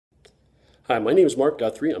Hi, my name is Mark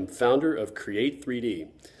Guthrie. I'm founder of Create3D.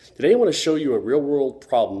 Today I want to show you a real-world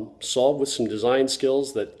problem solved with some design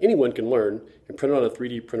skills that anyone can learn and print on a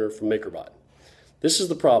 3D printer from MakerBot. This is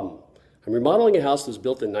the problem. I'm remodeling a house that was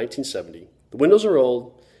built in 1970. The windows are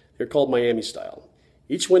old. They're called Miami style.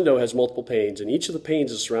 Each window has multiple panes, and each of the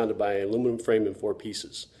panes is surrounded by an aluminum frame in 4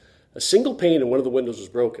 pieces. A single pane in one of the windows was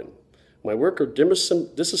broken. My worker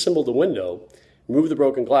disassembled the window, removed the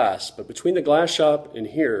broken glass, but between the glass shop and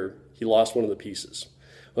here, he lost one of the pieces.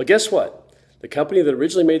 Well, guess what? The company that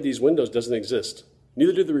originally made these windows doesn't exist.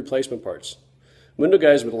 Neither do the replacement parts. Window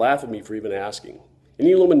guys would laugh at me for even asking.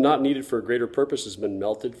 Any aluminum not needed for a greater purpose has been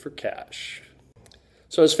melted for cash.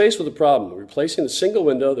 So I was faced with a problem, replacing the single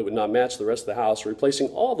window that would not match the rest of the house, or replacing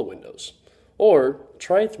all the windows. Or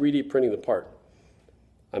try 3D printing the part.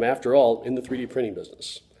 I'm, after all, in the 3D printing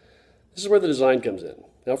business. This is where the design comes in.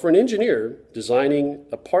 Now, for an engineer, designing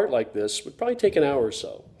a part like this would probably take an hour or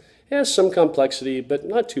so. It has some complexity, but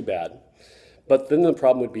not too bad. But then the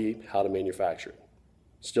problem would be how to manufacture it.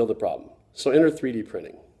 Still the problem. So enter 3D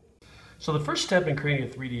printing. So the first step in creating a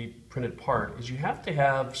 3D printed part is you have to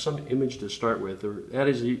have some image to start with, or that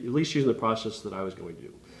is at least using the process that I was going to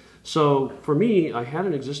do. So for me, I had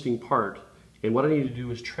an existing part, and what I needed to do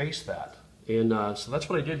was trace that. And so that's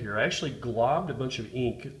what I did here. I actually globbed a bunch of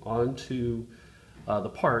ink onto the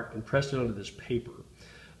part and pressed it onto this paper.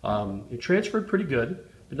 It transferred pretty good,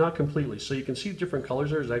 but not completely. So you can see different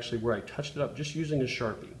colors there is actually where I touched it up just using a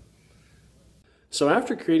Sharpie. So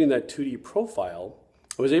after creating that 2D profile,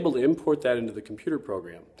 I was able to import that into the computer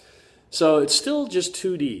program. So it's still just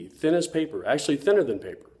 2D, thin as paper, actually thinner than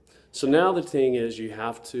paper. So now the thing is you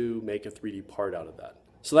have to make a 3D part out of that.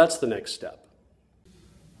 So that's the next step.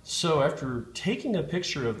 So after taking a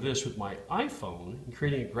picture of this with my iPhone and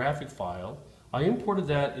creating a graphic file, I imported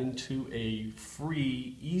that into a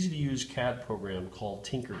free, easy-to-use CAD program called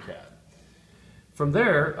TinkerCAD. From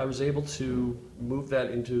there, I was able to move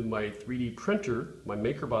that into my 3D printer, my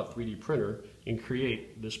MakerBot 3D printer, and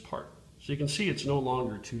create this part. So you can see it's no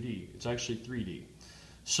longer 2D, it's actually 3D.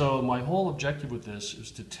 So my whole objective with this is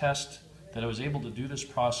to test that I was able to do this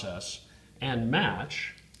process and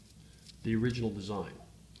match the original design,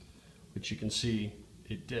 which you can see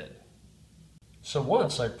it did. So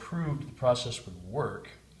once I proved the process would work,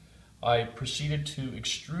 I proceeded to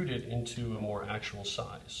extrude it into a more actual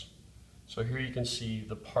size. So here you can see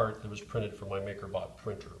the part that was printed from my MakerBot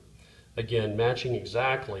printer. Again, matching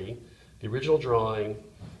exactly the original drawing,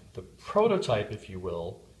 the prototype, if you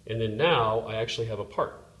will, and then now I actually have a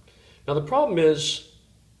part. Now the problem is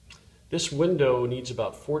this window needs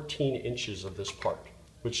about 14 inches of this part,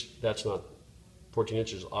 which that's not 14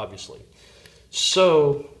 inches, obviously.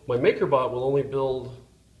 So my MakerBot will only build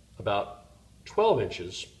about 12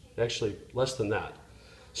 inches, actually less than that.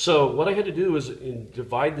 So what I had to do is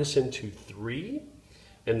divide this into 3,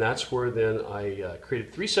 and that's where then I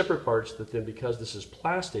created 3 separate parts that then, because this is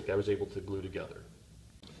plastic, I was able to glue together.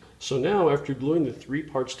 So now after gluing the 3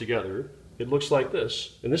 parts together, it looks like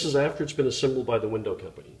this. And this is after it's been assembled by the window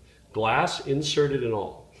company. Glass inserted and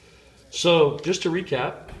all. So just to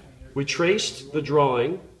recap, we traced the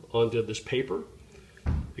drawing onto this paper,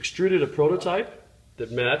 extruded a prototype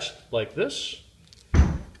that matched like this,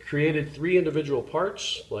 created 3 individual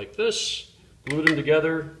parts like this, glued them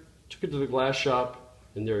together, took it to the glass shop,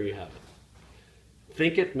 and there you have it.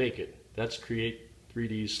 Think it, make it. That's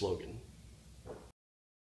Create3D's slogan.